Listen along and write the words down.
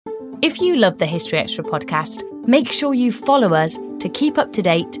If you love the History Extra podcast, make sure you follow us to keep up to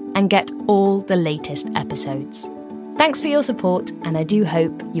date and get all the latest episodes. Thanks for your support, and I do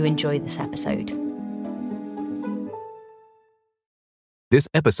hope you enjoy this episode. This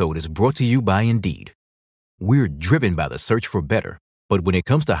episode is brought to you by Indeed. We're driven by the search for better, but when it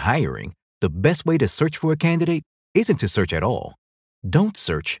comes to hiring, the best way to search for a candidate isn't to search at all. Don't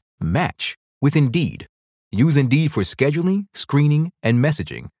search, match with Indeed. Use Indeed for scheduling, screening, and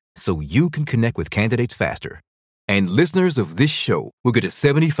messaging so you can connect with candidates faster. And listeners of this show will get a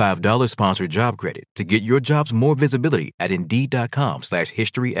 $75 sponsored job credit to get your jobs more visibility at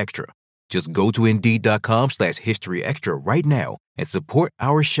Indeed.com/historyextra. Just go to Indeed.com/historyextra right now and support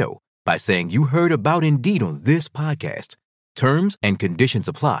our show by saying you heard about Indeed on this podcast. Terms and conditions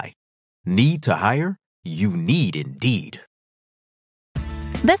apply. Need to hire? You need Indeed.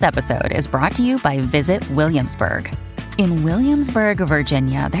 This episode is brought to you by Visit Williamsburg. In Williamsburg,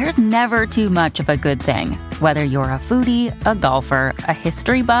 Virginia, there's never too much of a good thing. Whether you're a foodie, a golfer, a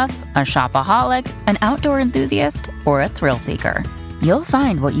history buff, a shopaholic, an outdoor enthusiast, or a thrill seeker, you'll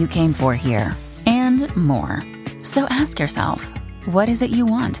find what you came for here and more. So ask yourself, what is it you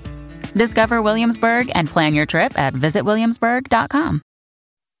want? Discover Williamsburg and plan your trip at visitwilliamsburg.com.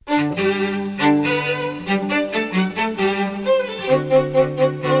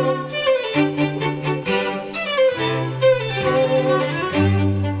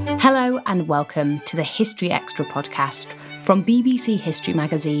 Hello and welcome to the History Extra podcast from BBC History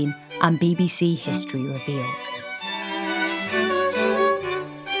Magazine and BBC History Revealed.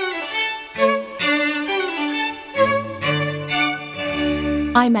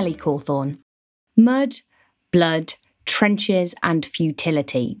 I'm Ellie Cawthorne. Mud, blood, trenches and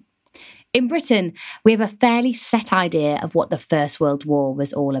futility. In Britain, we have a fairly set idea of what the First World War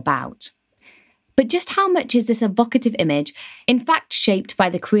was all about. But just how much is this evocative image in fact shaped by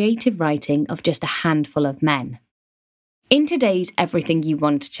the creative writing of just a handful of men? In today's Everything You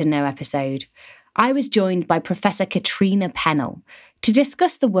Wanted to Know episode, I was joined by Professor Katrina Pennell to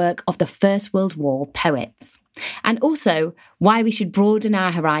discuss the work of the First World War poets, and also why we should broaden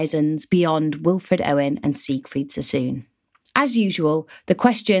our horizons beyond Wilfred Owen and Siegfried Sassoon. As usual, the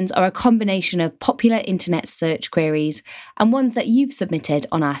questions are a combination of popular internet search queries and ones that you've submitted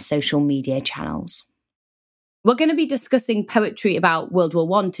on our social media channels. We're going to be discussing poetry about World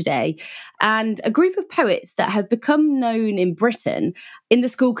War I today, and a group of poets that have become known in Britain in the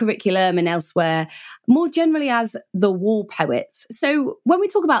school curriculum and elsewhere more generally as the war poets. So when we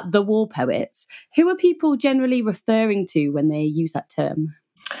talk about the war poets, who are people generally referring to when they use that term?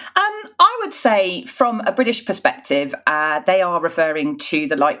 I would say from a British perspective, they are referring to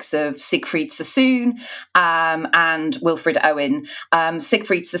the likes of Siegfried Sassoon and Wilfred Owen.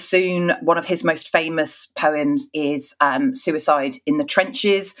 Siegfried Sassoon, one of his most famous poems is Suicide in the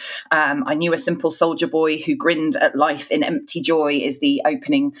Trenches. I knew a simple soldier boy who grinned at life in empty joy is the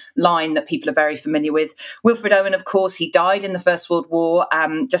opening line that people are very familiar with. Wilfred Owen, of course, he died in the First World War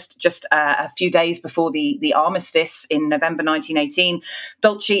just a few days before the armistice in November 1918.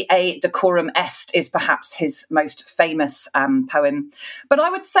 Dulce et Decorum Est is perhaps his most famous poem. But I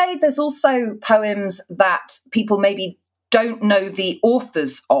would say there's also poems that people maybe don't know the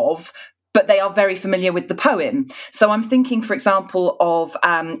authors of, but they are very familiar with the poem. So I'm thinking, for example, of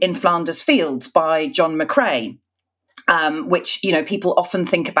In Flanders Fields by John McCrae. Which, people often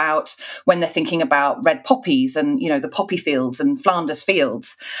think about when they're thinking about red poppies and, the poppy fields and Flanders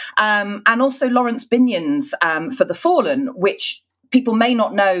Fields. And also Lawrence Binyon's For the Fallen, which people may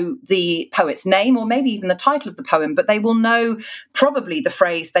not know the poet's name or maybe even the title of the poem, but they will know probably the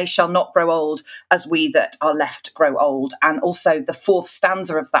phrase, "They shall not grow old as we that are left grow old." And also the fourth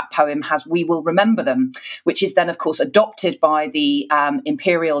stanza of that poem has "We will remember them," which is then, of course, adopted by the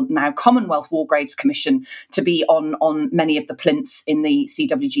Imperial, now Commonwealth War Graves Commission to be on many of the plinths in the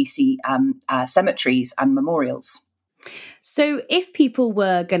CWGC cemeteries and memorials. So if people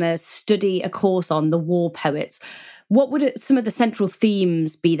were going to study a course on the war poets, what would some of the central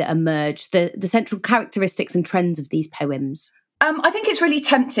themes be that emerge, the central characteristics and trends of these poems? I think it's really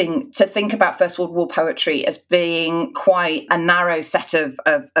tempting to think about First World War poetry as being quite a narrow set of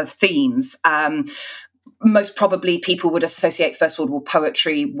themes. Most probably people would associate First World War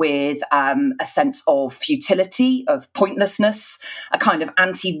poetry with a sense of futility, of pointlessness, a kind of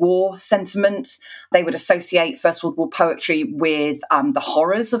anti-war sentiment. They would associate First World War poetry with the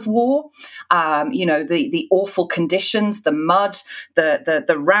horrors of war, the awful conditions, the mud,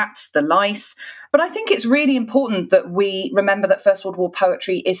 the rats, the lice. But I think it's really important that we remember that First World War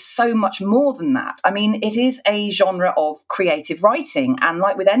poetry is so much more than that. I mean, it is a genre of creative writing. And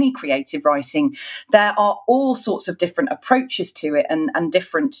like with any creative writing, there are are all sorts of different approaches to it and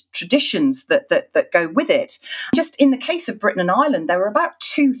different traditions that go with it. Just in the case of Britain and Ireland, there were about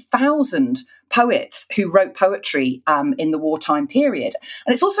 2,000 poets who wrote poetry in the wartime period.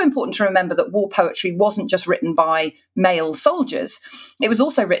 And it's also important to remember that war poetry wasn't just written by male soldiers. It was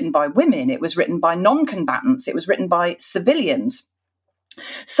also written by women. It was written by non-combatants. It was written by civilians.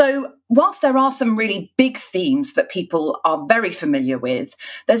 So whilst there are some really big themes that people are very familiar with,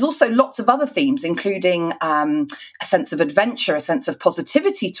 there's also lots of other themes, including a sense of adventure, a sense of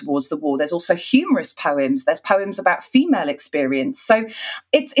positivity towards the war. There's also humorous poems. There's poems about female experience. So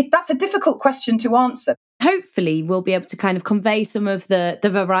that's a difficult question to answer. Hopefully we'll be able to kind of convey some of the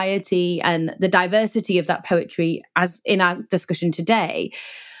variety and the diversity of that poetry as in our discussion today.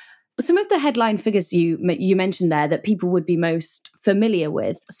 Some of the headline figures you mentioned there that people would be most familiar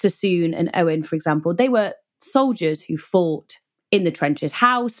with, Sassoon and Owen, for example, they were soldiers who fought in the trenches.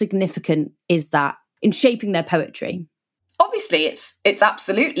 How significant is that in shaping their poetry? Obviously, it's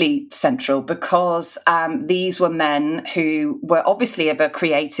absolutely central because these were men who were obviously of a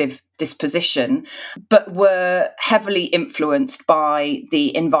creative disposition, but were heavily influenced by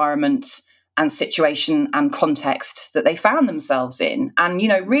the environment and situation and context that they found themselves in. And,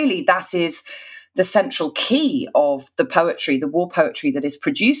 really that is the central key of the poetry, the war poetry that is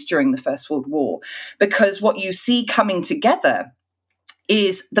produced during the First World War, because what you see coming together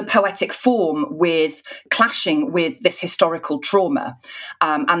is the poetic form with clashing with this historical trauma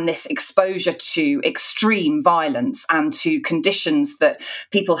and this exposure to extreme violence and to conditions that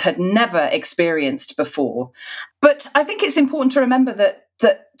people had never experienced before. But I think it's important to remember that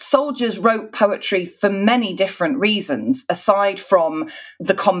soldiers wrote poetry for many different reasons, aside from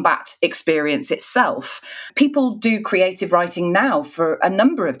the combat experience itself. People do creative writing now for a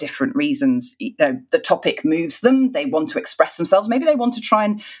number of different reasons. The topic moves them. They want to express themselves. Maybe they want to try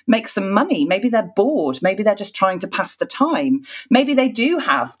and make some money. Maybe they're bored. Maybe they're just trying to pass the time. Maybe they do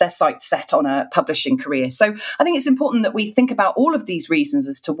have their sights set on a publishing career. So I think it's important that we think about all of these reasons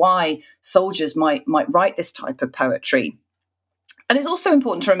as to why soldiers might write this type of poetry. And it's also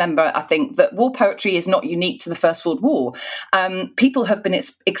important to remember, I think, that war poetry is not unique to the First World War. People have been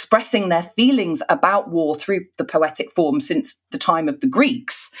expressing their feelings about war through the poetic form since the time of the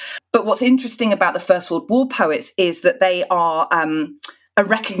Greeks. But what's interesting about the First World War poets is that they are a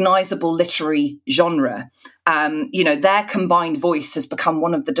recognisable literary genre. Their combined voice has become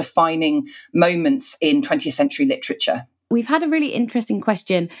one of the defining moments in 20th century literature. We've had a really interesting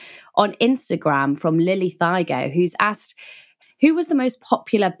question on Instagram from Lily Thygo, who's asked, who was the most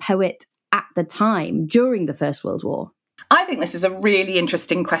popular poet at the time during the First World War? I think this is a really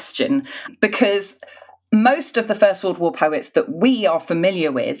interesting question because most of the First World War poets that we are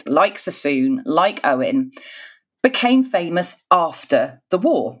familiar with, like Sassoon, like Owen, became famous after the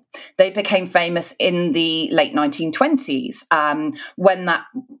war. They became famous in the late 1920s when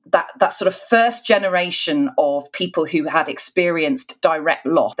that sort of first generation of people who had experienced direct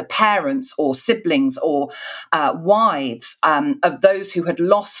loss, the parents or siblings or wives of those who had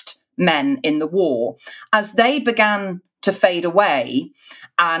lost men in the war, as they began to fade away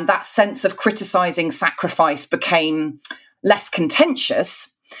and that sense of criticising sacrifice became less contentious,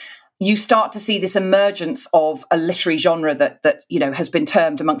 you start to see this emergence of a literary genre that has been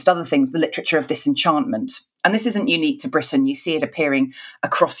termed, amongst other things, the literature of disenchantment. And this isn't unique to Britain. You see it appearing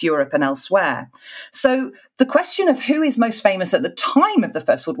across Europe and elsewhere. So the question of who is most famous at the time of the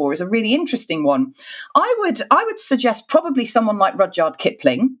First World War is a really interesting one. I would suggest probably someone like Rudyard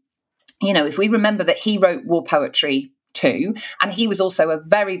Kipling. If we remember that he wrote war poetry too, and he was also a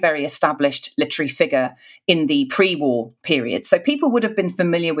very, very established literary figure in the pre-war period. So people would have been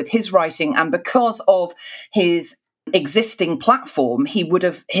familiar with his writing, and because of his existing platform,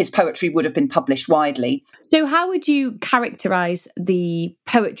 his poetry would have been published widely. So how would you characterise the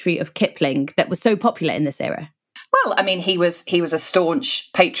poetry of Kipling that was so popular in this era? Well, I mean, he was a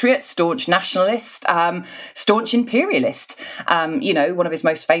staunch patriot, staunch nationalist, staunch imperialist. One of his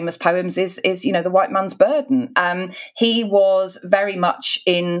most famous poems is The White Man's Burden. He was very much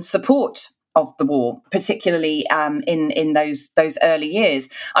in support of the war, particularly in those early years.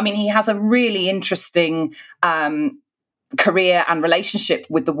 I mean, he has a really interesting career and relationship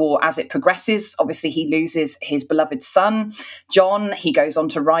with the war as it progresses. Obviously, he loses his beloved son, John. He goes on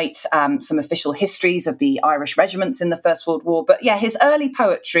to write some official histories of the Irish regiments in the First World War. But yeah, his early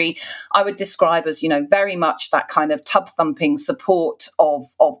poetry, I would describe as, very much that kind of tub-thumping support of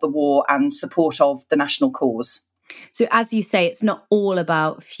the war and support of the national cause. So as you say, it's not all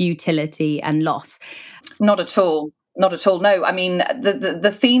about futility and loss. Not at all. Not at all, no. I mean,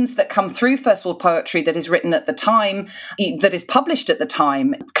 the themes that come through First World poetry that is written at the time, that is published at the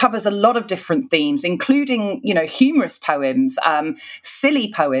time, covers a lot of different themes, including, humorous poems,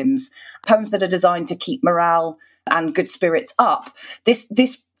 silly poems that are designed to keep morale and good spirits up.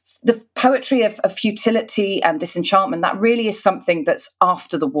 The poetry of futility and disenchantment, that really is something that's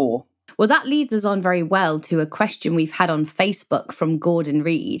after the war. Well, that leads us on very well to a question we've had on Facebook from Gordon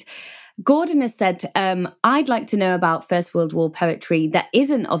Reed. Gordon has said, I'd like to know about First World War poetry that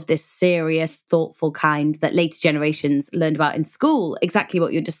isn't of this serious, thoughtful kind that later generations learned about in school. Exactly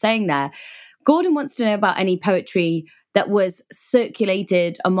what you're just saying there. Gordon wants to know about any poetry that was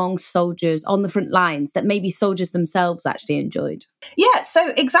circulated among soldiers on the front lines that maybe soldiers themselves actually enjoyed. Yeah,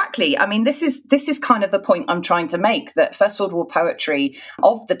 so exactly. I mean, this is kind of the point I'm trying to make, that First World War poetry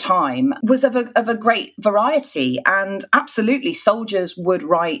of the time was of a great variety, and absolutely soldiers would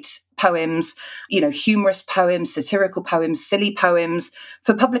write poems, humorous poems, satirical poems, silly poems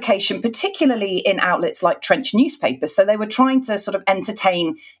for publication, particularly in outlets like trench newspapers. So they were trying to sort of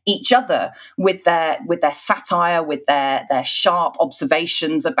entertain each other with their satire, with their sharp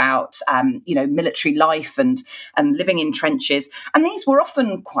observations about military life and living in trenches. And these were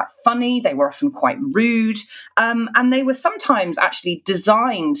often quite funny, they were often quite rude, and they were sometimes actually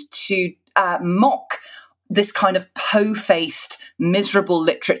designed to mock this kind of po-faced, miserable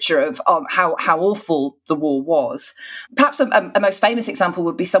literature of how awful the war was. Perhaps a most famous example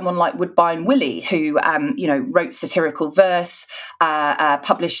would be someone like Woodbine Willie, who wrote satirical verse,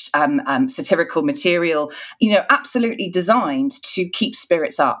 published satirical material, absolutely designed to keep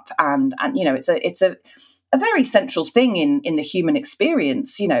spirits up, and it's a very central thing in the human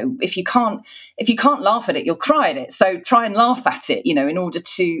experience. If you can't laugh at it, you'll cry at it. So try and laugh at it, in order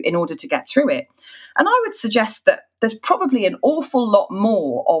to get through it. And I would suggest that there's probably an awful lot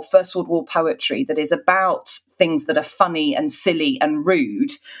more of First World War poetry that is about things that are funny and silly and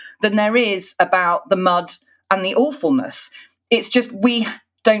rude than there is about the mud and the awfulness. It's just we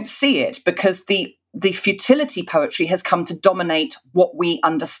don't see it because the futility poetry has come to dominate what we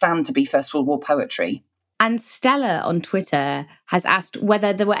understand to be First World War poetry. And Stella on Twitter has asked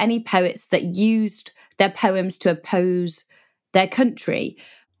whether there were any poets that used their poems to oppose their country.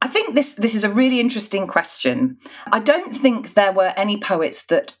 I think this is a really interesting question. I don't think there were any poets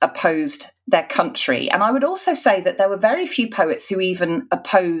that opposed their country. And I would also say that there were very few poets who even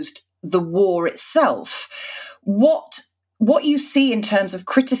opposed the war itself. What you see in terms of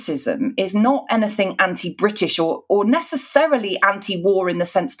criticism is not anything anti-British or necessarily anti-war in the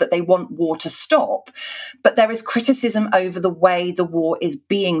sense that they want war to stop, but there is criticism over the way the war is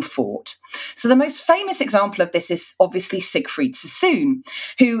being fought. So the most famous example of this is obviously Siegfried Sassoon,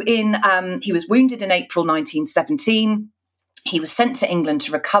 who he was wounded in April 1917. He was sent to England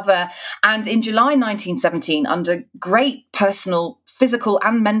to recover, and in July 1917, under great personal, physical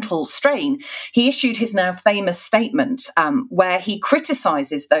and mental strain, he issued his now famous statement where he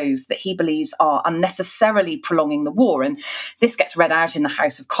criticises those that he believes are unnecessarily prolonging the war. And this gets read out in the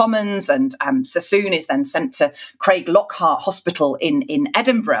House of Commons, and Sassoon is then sent to Craig Lockhart Hospital in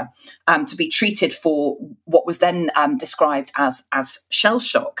Edinburgh to be treated for what was then described as shell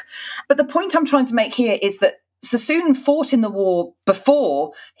shock. But the point I'm trying to make here is that Sassoon fought in the war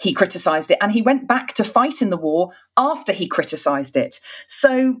before he criticised it, and he went back to fight in the war after he criticised it.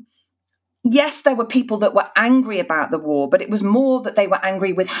 So, yes, there were people that were angry about the war, but it was more that they were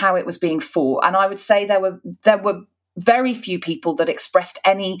angry with how it was being fought. And I would say there were very few people that expressed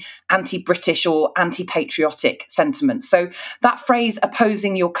any anti-British or anti-patriotic sentiments. So that phrase,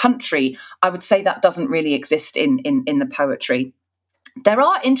 opposing your country, I would say that doesn't really exist in the poetry. There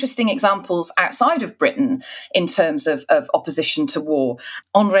are interesting examples outside of Britain in terms of opposition to war.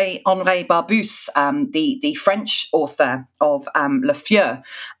 Henri Barbusse, the French author of Le Feu,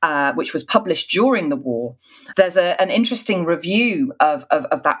 which was published during the war. There's an interesting review of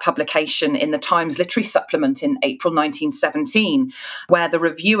that publication in the Times Literary Supplement in April 1917, where the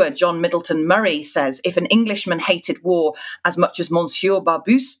reviewer, John Middleton Murray, says, if an Englishman hated war as much as Monsieur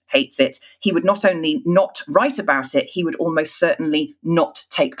Barbusse hates it, he would not only not write about it, he would almost certainly not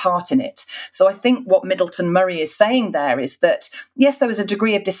take part in it. So I think what Middleton Murray is saying there is that, yes, there was a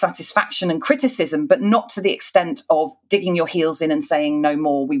degree of dissatisfaction and criticism, but not to the extent of digging your heels in and saying, no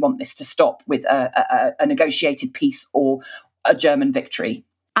more, we want this to stop with a negotiated peace or a German victory.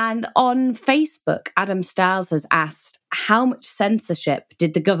 And on Facebook, Adam Stiles has asked, how much censorship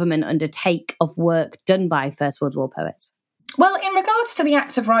did the government undertake of work done by First World War poets? Well, in regards to the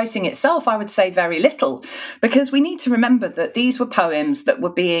act of writing itself, I would say very little, because we need to remember that these were poems that were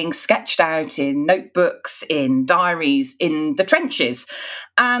being sketched out in notebooks, in diaries, in the trenches.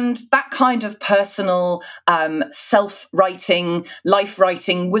 And that kind of personal self-writing, life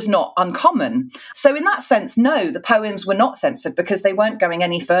writing was not uncommon. So in that sense, no, the poems were not censored because they weren't going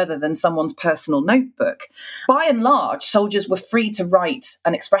any further than someone's personal notebook. By and large, soldiers were free to write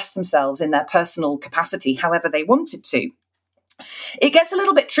and express themselves in their personal capacity however they wanted to. It gets a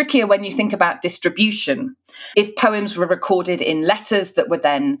little bit trickier when you think about distribution. If poems were recorded in letters that were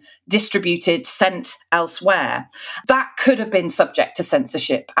then distributed, sent elsewhere, that could have been subject to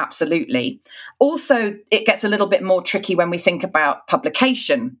censorship, absolutely. Also, it gets a little bit more tricky when we think about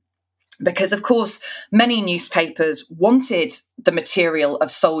publication. Because, of course, many newspapers wanted the material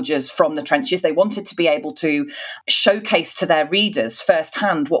of soldiers from the trenches. They wanted to be able to showcase to their readers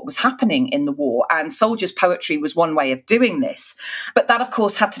firsthand what was happening in the war. And soldiers' poetry was one way of doing this. But that, of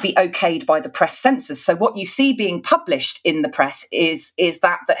course, had to be okayed by the press censors. So what you see being published in the press is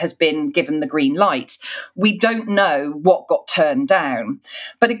that has been given the green light. We don't know what got turned down.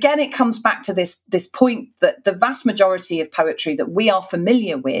 But again, it comes back to this point that the vast majority of poetry that we are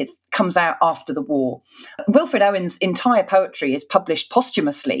familiar with comes out after the war. Wilfred Owen's entire poetry is published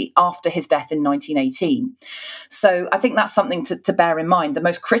posthumously after his death in 1918. So I think that's something to bear in mind. The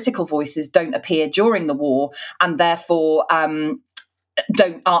most critical voices don't appear during the war and therefore aren't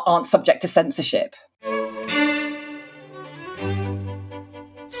subject to censorship.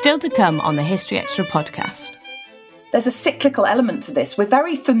 Still to come on the History Extra podcast. There's a cyclical element to this. We're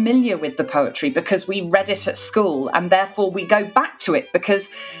very familiar with the poetry because we read it at school, and therefore we go back to it because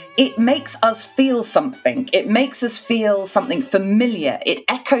it makes us feel something. It makes us feel something familiar. It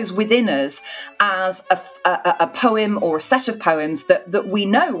echoes within us as a poem or a set of poems that we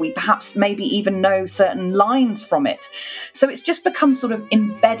know. We perhaps maybe even know certain lines from it. So it's just become sort of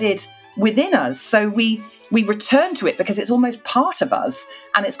embedded within us. So we return to it because it's almost part of us,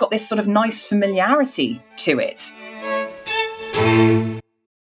 and it's got this sort of nice familiarity to it.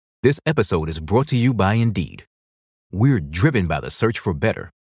 This episode is brought to you by Indeed. We're driven by the search for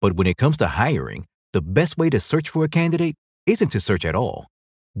better, but when it comes to hiring, the best way to search for a candidate isn't to search at all.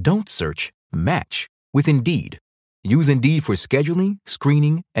 Don't search, match with Indeed. Use Indeed for scheduling,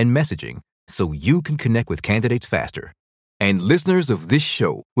 screening, and messaging so you can connect with candidates faster. And listeners of this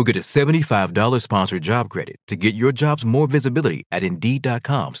show will get a $75 sponsored job credit to get your jobs more visibility at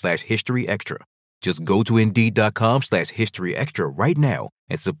Indeed.com/HistoryExtra. Just go to Indeed.com/HistoryExtra right now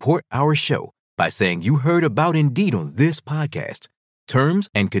and support our show by saying you heard about Indeed on this podcast. Terms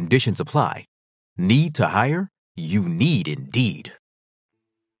and conditions apply. Need to hire? You need Indeed.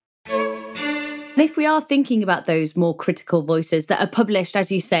 And if we are thinking about those more critical voices that are published,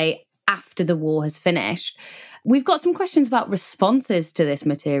 as you say, after the war has finished, we've got some questions about responses to this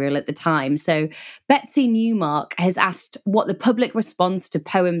material at the time. So Betsy Newmark has asked what the public response to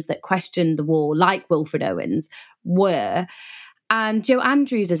poems that questioned the war, like Wilfred Owen's, were. And Joe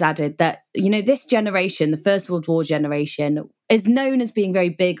Andrews has added that, this generation, the First World War generation, is known as being very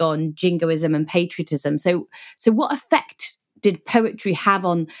big on jingoism and patriotism. So what effect did poetry have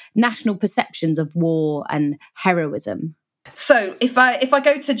on national perceptions of war and heroism? So if I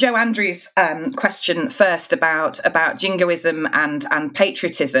go to Joe Andrews' question first about jingoism and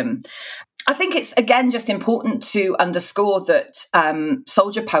patriotism, I think it's, again, just important to underscore that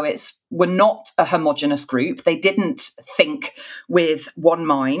soldier poets were not a homogenous group. They didn't think with one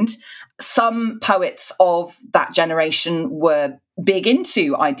mind. Some poets of that generation were big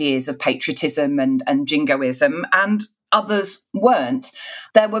into ideas of patriotism and jingoism, and others weren't.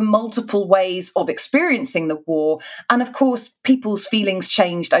 There were multiple ways of experiencing the war, and of course, people's feelings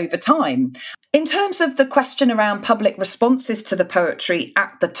changed over time. In terms of the question around public responses to the poetry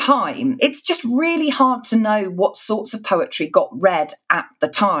at the time, it's just really hard to know what sorts of poetry got read at the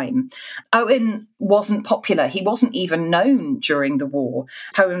time. Owen wasn't popular. He wasn't even known during the war.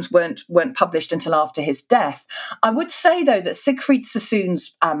 Poems weren't published until after his death. I would say, though, that Siegfried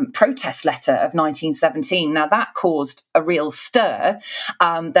Sassoon's protest letter of 1917, now that caused a real stir.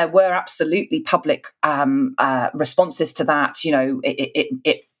 There were absolutely public responses to that.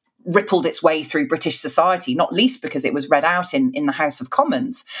 It rippled its way through British society, not least because it was read out in the House of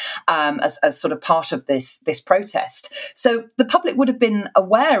Commons as sort of part of this protest. So the public would have been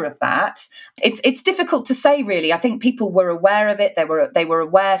aware of that. It's difficult to say, really. I think people were aware of it. They were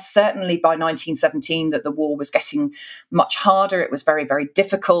aware, certainly by 1917, that the war was getting much harder. It was very, very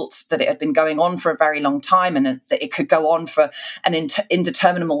difficult, that it had been going on for a very long time, and that it could go on for an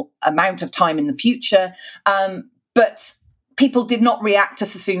indeterminable amount of time in the future. But people did not react to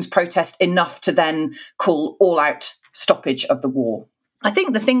Sassoon's protest enough to then call all-out stoppage of the war. I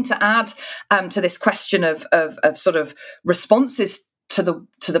think the thing to add to this question of sort of responses to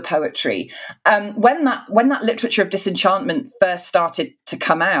the poetry, when that literature of disenchantment first started to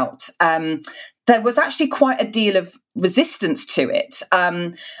come out, there was actually quite a deal of resistance to it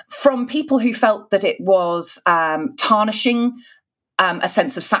from people who felt that it was tarnishing a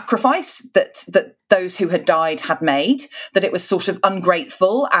sense of sacrifice that those who had died had made, that it was sort of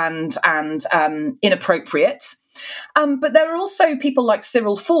ungrateful and inappropriate. But there are also people like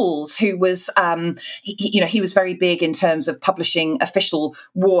Cyril Falls, who was, he was very big in terms of publishing official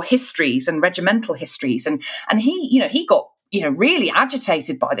war histories and regimental histories, and he got really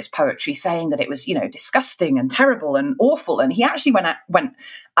agitated by this poetry, saying that it was disgusting and terrible and awful, and he actually went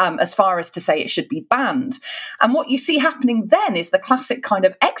as far as to say it should be banned. And what you see happening then is the classic kind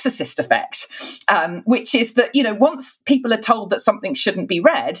of exorcist effect, which is that once people are told that something shouldn't be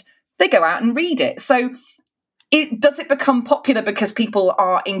read, they go out and read it. So does it become popular because people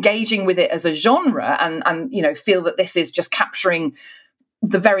are engaging with it as a genre and feel that this is just capturing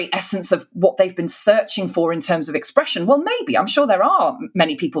the very essence of what they've been searching for in terms of expression? Well, maybe. I'm sure there are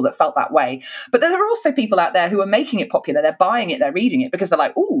many people that felt that way. But there are also people out there who are making it popular. They're buying it, they're reading it because they're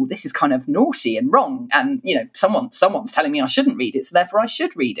like, oh, this is kind of naughty and wrong. And, someone's telling me I shouldn't read it, so therefore I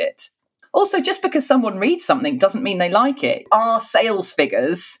should read it. Also, just because someone reads something doesn't mean they like it. Are sales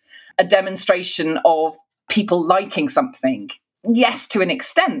figures a demonstration of people liking something? Yes, to an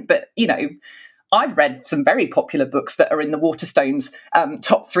extent, but I've read some very popular books that are in the Waterstones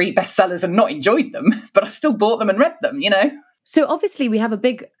top 3 bestsellers and not enjoyed them, but I still bought them and read them, So obviously we have a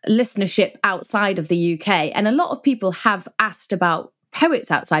big listenership outside of the UK, and a lot of people have asked about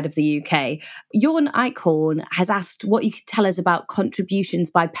poets outside of the UK. Jorn Eichhorn has asked what you could tell us about contributions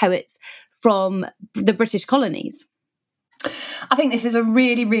by poets from the British colonies. I think this is a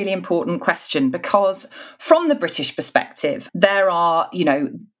really, really important question because from the British perspective, there are,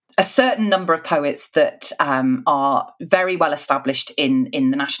 a certain number of poets that are very well established in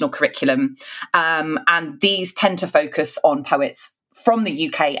the national curriculum. And these tend to focus on poets from the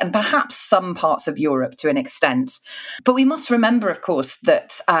UK and perhaps some parts of Europe to an extent. But we must remember, of course,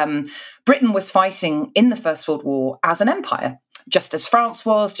 that Britain was fighting in the First World War as an empire, just as France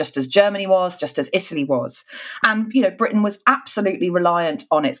was, just as Germany was, just as Italy was. And, Britain was absolutely reliant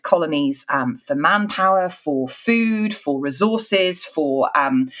on its colonies for manpower, for food, for resources, for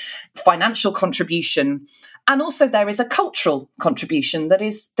financial contribution. And also there is a cultural contribution that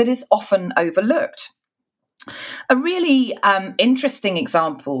is often overlooked. A really interesting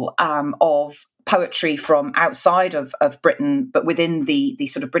example of poetry from outside of Britain, but within the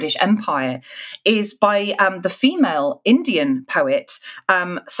sort of British Empire, is by the female Indian poet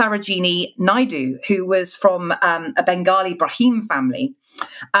Sarojini Naidu, who was from a Bengali Brahmin family.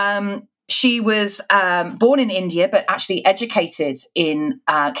 She was born in India, but actually educated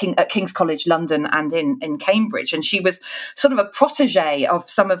at King's College London and in Cambridge. And she was sort of a protege of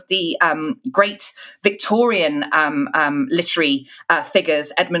some of the great Victorian literary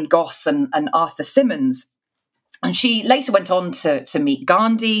figures, Edmund Gosse and Arthur Symonds. And she later went on to meet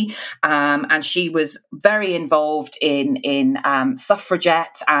Gandhi, and she was very involved in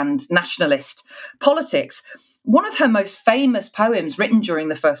suffragette and nationalist politics. One of her most famous poems written during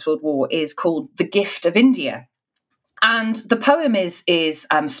the First World War is called The Gift of India. And the poem is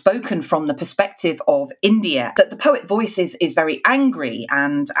spoken from the perspective of India, that the poet voice is very angry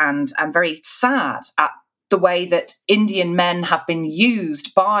and very sad at the way that Indian men have been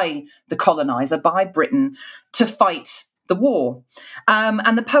used by the colonizer, by Britain, to fight the war.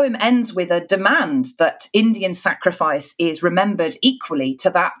 And the poem ends with a demand that Indian sacrifice is remembered equally to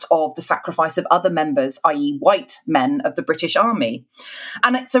that of the sacrifice of other members, i.e. white men of the British Army.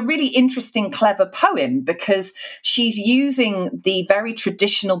 And it's a really interesting, clever poem because she's using the very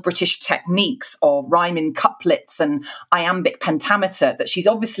traditional British techniques of rhyming couplets and iambic pentameter that she's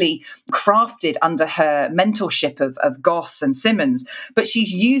obviously crafted under her mentorship of Gosse and Symonds, but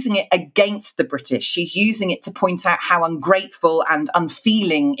she's using it against the British. She's using it to point out how ungrateful and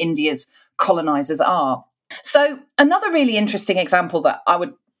unfeeling India's colonizers are. So another really interesting example that I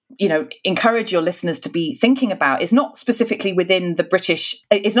would encourage your listeners to be thinking about is not specifically within the British,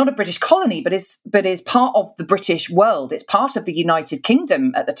 it's not a British colony, but is part of the British world. It's part of the United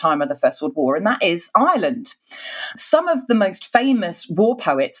Kingdom at the time of the First World War, and that is Ireland. Some of the most famous war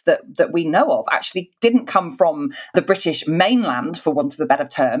poets that we know of actually didn't come from the British mainland, for want of a better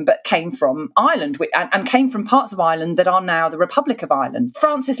term, but came from Ireland and came from parts of Ireland that are now the Republic of Ireland.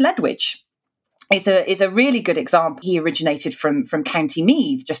 Francis Ledwidge is a really good example. He originated from County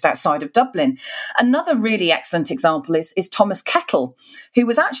Meath, just outside of Dublin. Another really excellent example is Thomas Kettle, who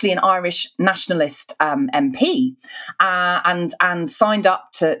was actually an Irish nationalist MP and signed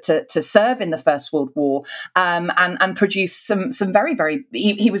up to serve in the First World War and produced some very, very.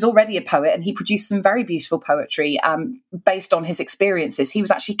 He was already a poet, and he produced some very beautiful poetry based on his experiences. He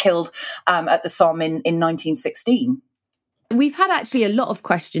was actually killed at the Somme in 1916. We've had actually a lot of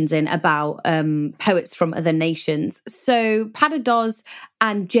questions in about poets from other nations. So Pada Doz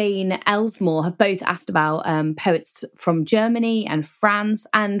and Jane Elsmore have both asked about poets from Germany and France.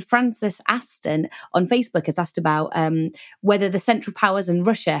 And Francis Aston on Facebook has asked about whether the Central Powers and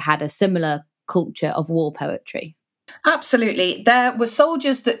Russia had a similar culture of war poetry. Absolutely. There were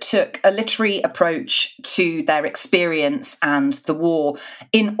soldiers that took a literary approach to their experience and the war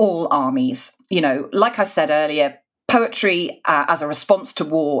in all armies. You know, like I said earlier, poetry as a response to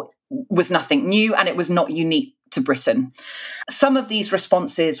war was nothing new, and it was not unique to Britain. Some of these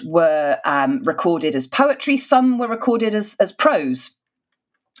responses were recorded as poetry, some were recorded as prose.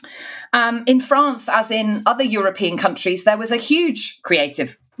 In France, as in other European countries, there was a huge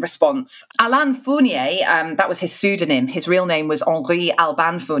creative response. Alain Fournier, that was his pseudonym, his real name was Henri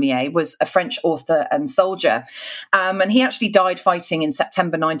Alban Fournier, was a French author and soldier. And he actually died fighting in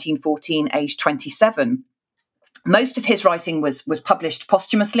September 1914, aged 27. Most of his writing was published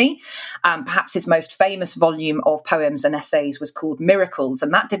posthumously. Perhaps his most famous volume of poems and essays was called Miracles,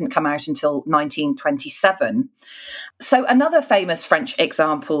 and that didn't come out until 1927. So another famous French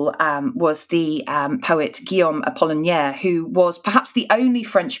example was the poet Guillaume Apollinaire, who was perhaps the only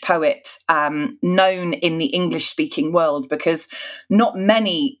French poet known in the English-speaking world, because not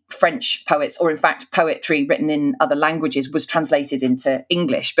many French poets, or in fact poetry written in other languages, was translated into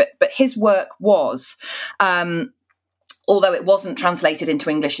English. But his work was, although it wasn't translated into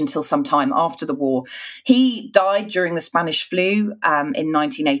English until some time after the war. He died during the Spanish flu in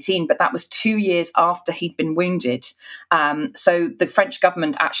 1918, but that was 2 years after he'd been wounded. So the French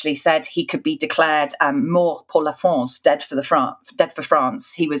government actually said he could be declared mort pour la France, dead for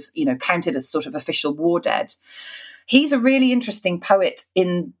France. He was, counted as sort of official war dead. He's a really interesting poet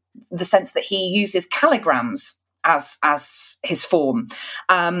in the sense that he uses calligrams as his form.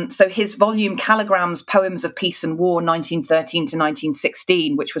 So his volume Calligrams, Poems of Peace and War, 1913 to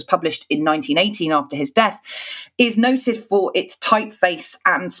 1916, which was published in 1918 after his death, is noted for its typeface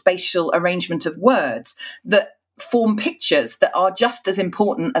and spatial arrangement of words that form pictures that are just as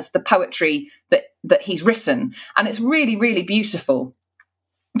important as the poetry that he's written. And it's really, really beautiful.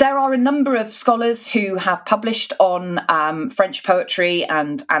 There are a number of scholars who have published on French poetry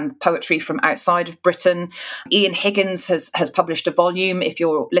and poetry from outside of Britain. Ian Higgins has published a volume, if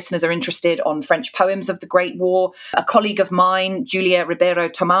your listeners are interested, on French poems of the Great War. A colleague of mine, Julia Ribeiro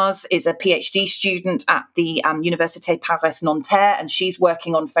Tomás, is a PhD student at the Université Paris-Nanterre, and she's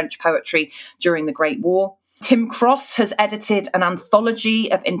working on French poetry during the Great War. Tim Cross has edited an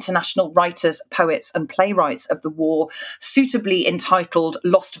anthology of international writers, poets and playwrights of the war, suitably entitled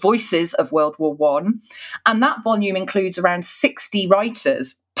Lost Voices of World War I. And that volume includes around 60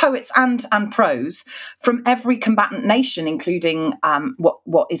 writers, poets and prose, from every combatant nation, including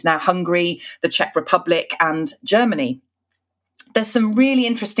what is now Hungary, the Czech Republic and Germany. There's some really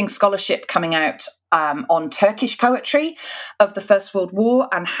interesting scholarship coming out on Turkish poetry of the First World War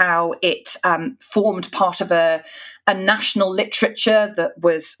and how it formed part of a national literature that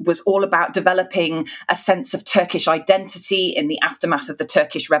was all about developing a sense of Turkish identity in the aftermath of the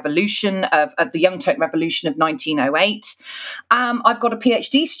Turkish Revolution, of the Young Turk Revolution of 1908. I've got a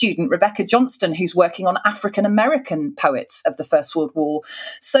PhD student, Rebecca Johnston, who's working on African American poets of the First World War.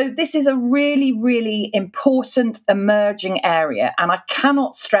 So this is a really, really important emerging area, and I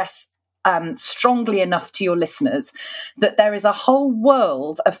cannot stress strongly enough to your listeners that there is a whole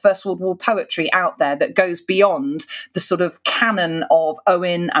world of First World War poetry out there that goes beyond the sort of canon of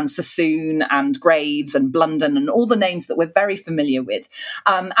Owen and Sassoon and Graves and Blunden and all the names that we're very familiar with.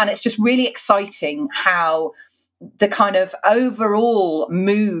 And it's just really exciting how the kind of overall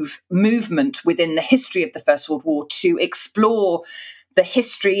movement within the history of the First World War to explore the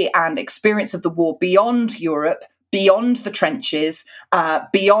history and experience of the war beyond Europe, beyond the trenches,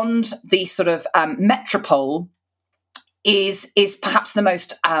 beyond the sort of metropole, is perhaps the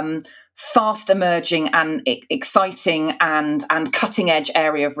most fast emerging and exciting and cutting edge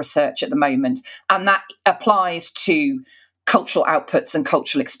area of research at the moment. And that applies to cultural outputs and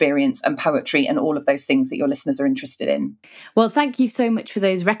cultural experience and poetry and all of those things that your listeners are interested in. Well, thank you so much for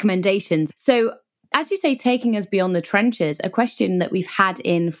those recommendations. So As you say, taking us beyond the trenches, a question that we've had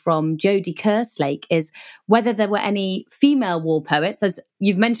in from Jodie Kerslake is whether there were any female war poets, as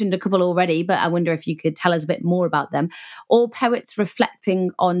you've mentioned a couple already, but I wonder if you could tell us a bit more about them, or poets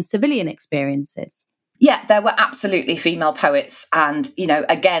reflecting on civilian experiences. Yeah, there were absolutely female poets. And,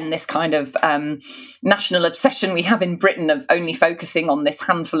 again, this kind of national obsession we have in Britain of only focusing on this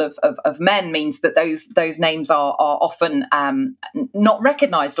handful of men means that those names are often not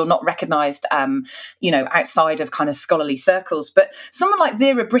recognised outside of kind of scholarly circles. But someone like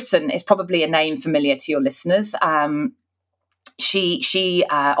Vera Brittain is probably a name familiar to your listeners. She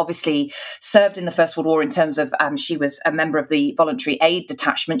obviously served in the First World War in terms of she was a member of the voluntary aid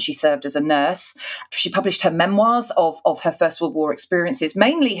detachment. She served as a nurse. She published her memoirs of her First World War experiences,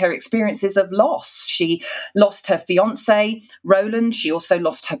 mainly her experiences of loss. She lost her fiancé, Roland. She also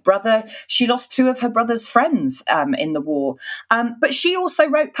lost her brother. She lost two of her brother's friends in the war. But she also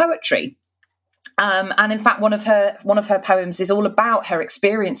wrote poetry. And in fact, one of her poems is all about her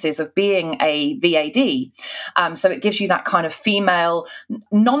experiences of being a VAD. So it gives you that kind of female,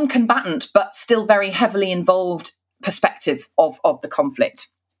 non-combatant, but still very heavily involved perspective of the conflict.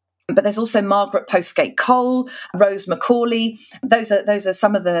 But there's also Margaret Postgate Cole, Rose Macaulay. Those are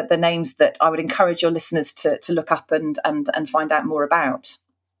some of the names that I would encourage your listeners to look up and find out more about.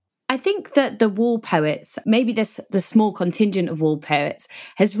 I think that the war poets, maybe the small contingent of war poets,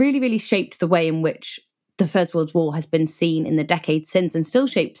 has really, really shaped the way in which the First World War has been seen in the decades since and still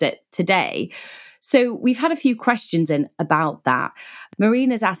shapes it today. So we've had a few questions in about that.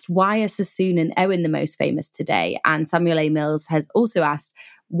 Maureen has asked, why are Sassoon and Owen the most famous today? And Samuel A. Mills has also asked,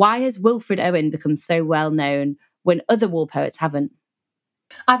 why has Wilfred Owen become so well known when other war poets haven't?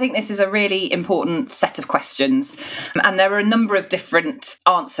 I think this is a really important set of questions, and there are a number of different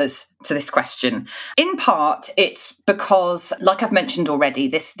answers to this question. In part, it's because, like I've mentioned already,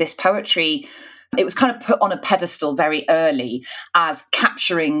 this poetry, it was kind of put on a pedestal very early as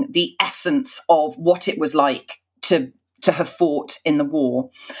capturing the essence of what it was like to have fought in the war.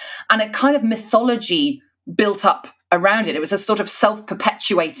 And a kind of mythology built up around it. It was a sort of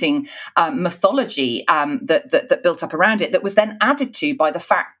self-perpetuating mythology that built up around it, that was then added to by the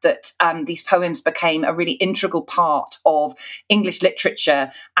fact that these poems became a really integral part of English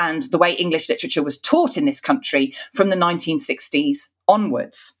literature and the way English literature was taught in this country from the 1960s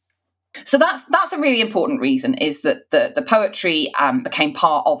onwards. So that's a really important reason, is that the poetry became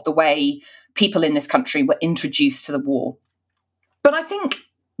part of the way people in this country were introduced to the war. But I think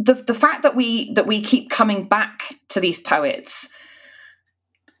the fact that we keep coming back to these poets,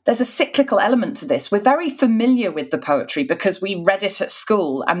 there's a cyclical element to this. We're very familiar with the poetry because we read it at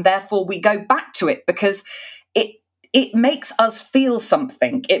school, and therefore we go back to it because it makes us feel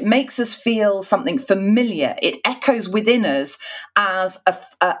something. It makes us feel something familiar. It echoes within us as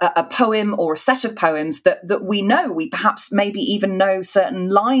a poem or a set of poems that we know. We perhaps maybe even know certain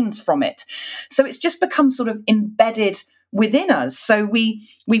lines from it. So it's just become sort of embedded within us. So we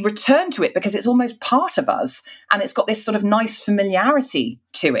return to it because it's almost part of us, and it's got this sort of nice familiarity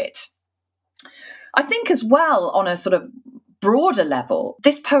to it. I think as well, on a sort of broader level,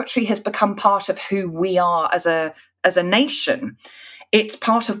 this poetry has become part of who we are as a nation. It's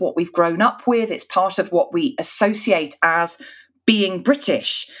part of what we've grown up with. It's part of what we associate as being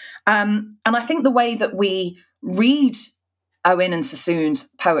British. And I think the way that we read Owen and Sassoon's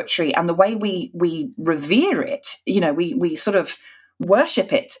poetry and the way we revere it, we sort of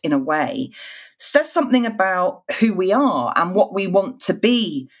worship it in a way, says something about who we are and what we want to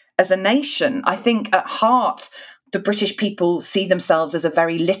be as a nation. I think at heart, the British people see themselves as a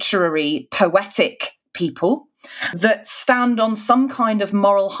very literary, poetic people that stand on some kind of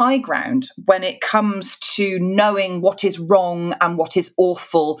moral high ground when it comes to knowing what is wrong and what is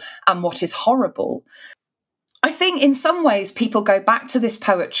awful and what is horrible. I think in some ways people go back to this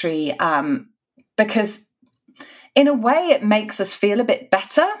poetry because in a way it makes us feel a bit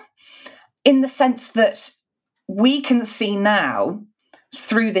better, in the sense that we can see now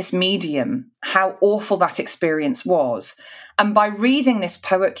through this medium how awful that experience was. And by reading this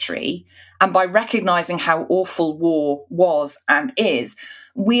poetry and by recognising how awful war was and is,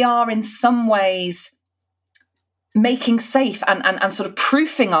 we are in some ways making safe and sort of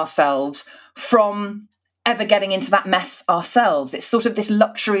proofing ourselves from ever getting into that mess ourselves. It's sort of this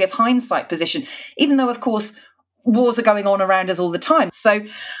luxury of hindsight position, even though, of course, wars are going on around us all the time. So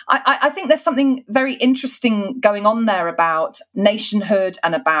I think there's something very interesting going on there about nationhood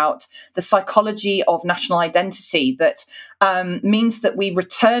and about the psychology of national identity that means that we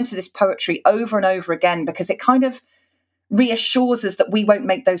return to this poetry over and over again because it kind of reassures us that we won't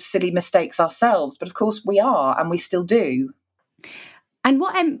make those silly mistakes ourselves. But of course we are, and we still do. And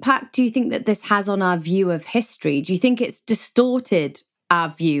what impact do you think that this has on our view of history? Do you think it's distorted our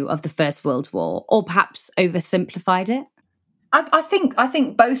view of the First World War, or perhaps oversimplified it? I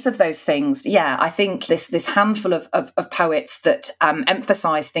think both of those things. Yeah, I think this handful of poets that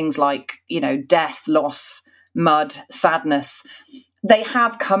emphasise things like, death, loss, mud, sadness, they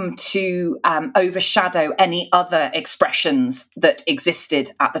have come to overshadow any other expressions that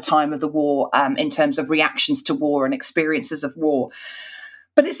existed at the time of the war in terms of reactions to war and experiences of war.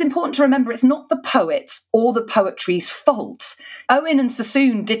 But it's important to remember it's not the poets or the poetry's fault. Owen and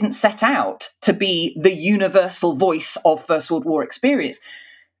Sassoon didn't set out to be the universal voice of First World War experience.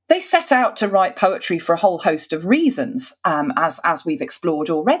 They set out to write poetry for a whole host of reasons, as we've explored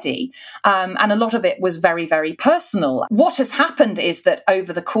already. And a lot of it was very, very personal. What has happened is that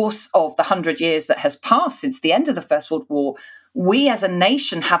over the course of the 100 years that has passed since the end of the First World War, we as a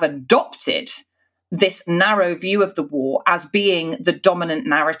nation have adopted this narrow view of the war as being the dominant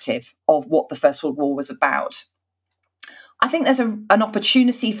narrative of what the First World War was about. I think there's an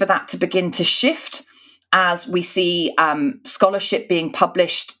opportunity for that to begin to shift as we see scholarship being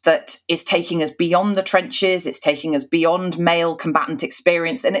published that is taking us beyond the trenches, it's taking us beyond male combatant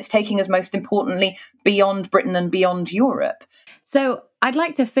experience, and it's taking us, most importantly, beyond Britain and beyond Europe. So I'd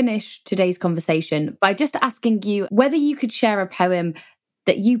like to finish today's conversation by just asking you whether you could share a poem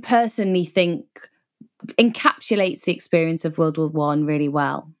that you personally think encapsulates the experience of World War I really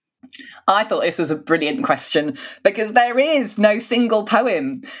well. I thought this was a brilliant question because there is no single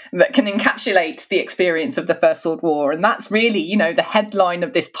poem that can encapsulate the experience of the First World War. And that's really, the headline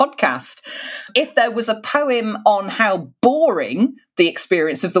of this podcast. If there was a poem on how boring the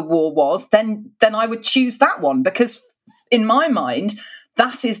experience of the war was, then I would choose that one, because in my mind,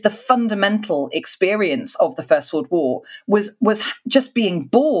 that is the fundamental experience of the First World War, was just being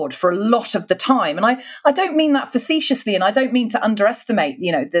bored for a lot of the time. And I don't mean that facetiously, and I don't mean to underestimate,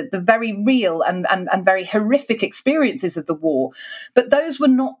 the very real and very horrific experiences of the war. But those were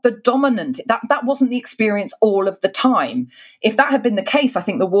not the dominant. That wasn't the experience all of the time. If that had been the case, I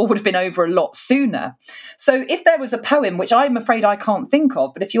think the war would have been over a lot sooner. So if there was a poem, which I'm afraid I can't think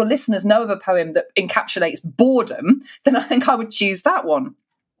of, but if your listeners know of a poem that encapsulates boredom, then I think I would choose that one.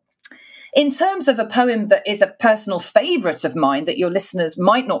 In terms of a poem that is a personal favourite of mine that your listeners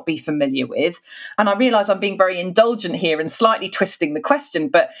might not be familiar with, and I realise I'm being very indulgent here and slightly twisting the question,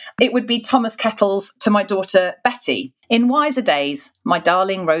 but it would be Thomas Kettle's To My Daughter Betty. In wiser days, my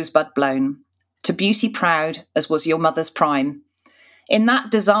darling rosebud blown, to beauty proud as was your mother's prime. In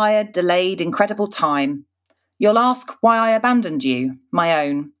that desired, delayed, incredible time, you'll ask why I abandoned you, my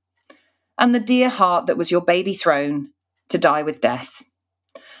own, and the dear heart that was your baby thrown to die with death.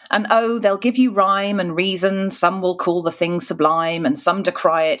 And oh, they'll give you rhyme and reason, some will call the thing sublime, and some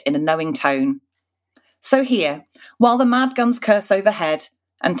decry it in a knowing tone. So here, while the mad guns curse overhead,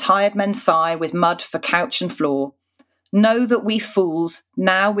 and tired men sigh with mud for couch and floor, know that we fools,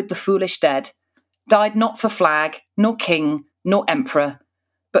 now with the foolish dead, died not for flag, nor king, nor emperor,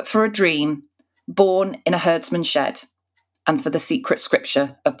 but for a dream, born in a herdsman's shed, and for the secret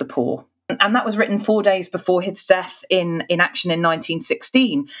scripture of the poor. And that was written 4 days before his death in action in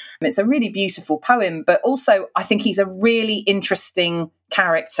 1916. It's a really beautiful poem, but also I think he's a really interesting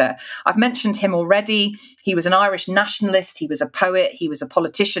character. I've mentioned him already. He was an Irish nationalist. He was a poet. He was a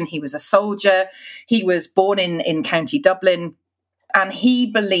politician. He was a soldier. He was born in County Dublin. And he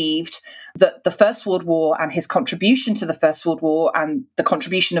believed that the First World War and his contribution to the First World War and the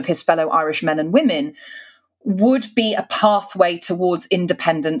contribution of his fellow Irish men and women would be a pathway towards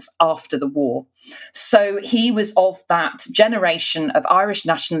independence after the war. So he was of that generation of Irish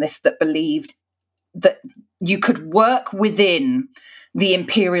nationalists that believed that you could work within the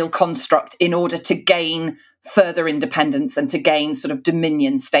imperial construct in order to gain further independence and to gain sort of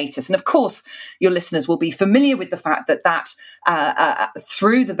dominion status. And of course, your listeners will be familiar with the fact that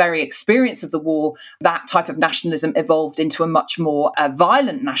through the very experience of the war, that type of nationalism evolved into a much more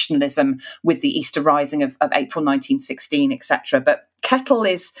violent nationalism with the Easter Rising of April 1916, etc. But Kettle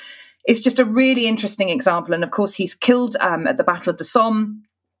is just a really interesting example. And of course, he's killed at the Battle of the Somme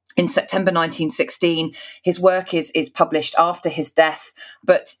in September 1916. His work is published after his death.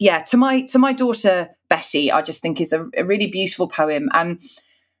 But yeah, to my daughter Betty, I just think is a really beautiful poem. And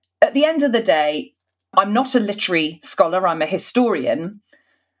at the end of the day, I'm not a literary scholar, I'm a historian.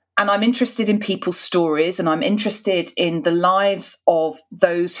 And I'm interested in people's stories, and I'm interested in the lives of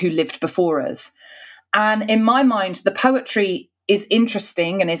those who lived before us. And in my mind, the poetry is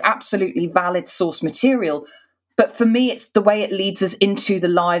interesting and is absolutely valid source material. But for me, it's the way it leads us into the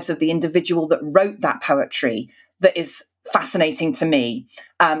lives of the individual that wrote that poetry that is fascinating to me.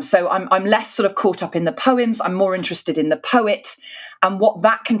 So I'm less sort of caught up in the poems. I'm more interested in the poet. and what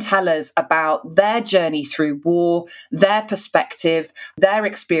that can tell us about their journey through war, their perspective, their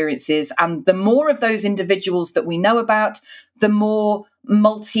experiences. And the more of those individuals that we know about, the more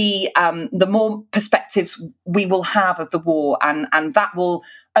the more perspectives we will have of the war, and that will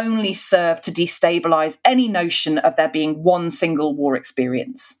only serve to destabilise any notion of there being one single war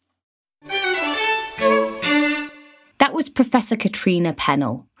experience. That was Professor Katrina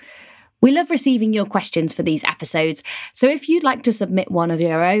Pennell. We love receiving your questions for these episodes, so if you'd like to submit one of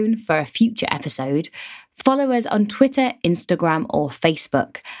your own for a future episode, follow us on Twitter, Instagram or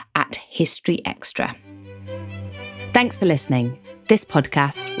Facebook at History Extra. Thanks for listening. This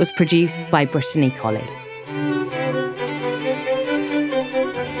podcast was produced by Brittany Colley.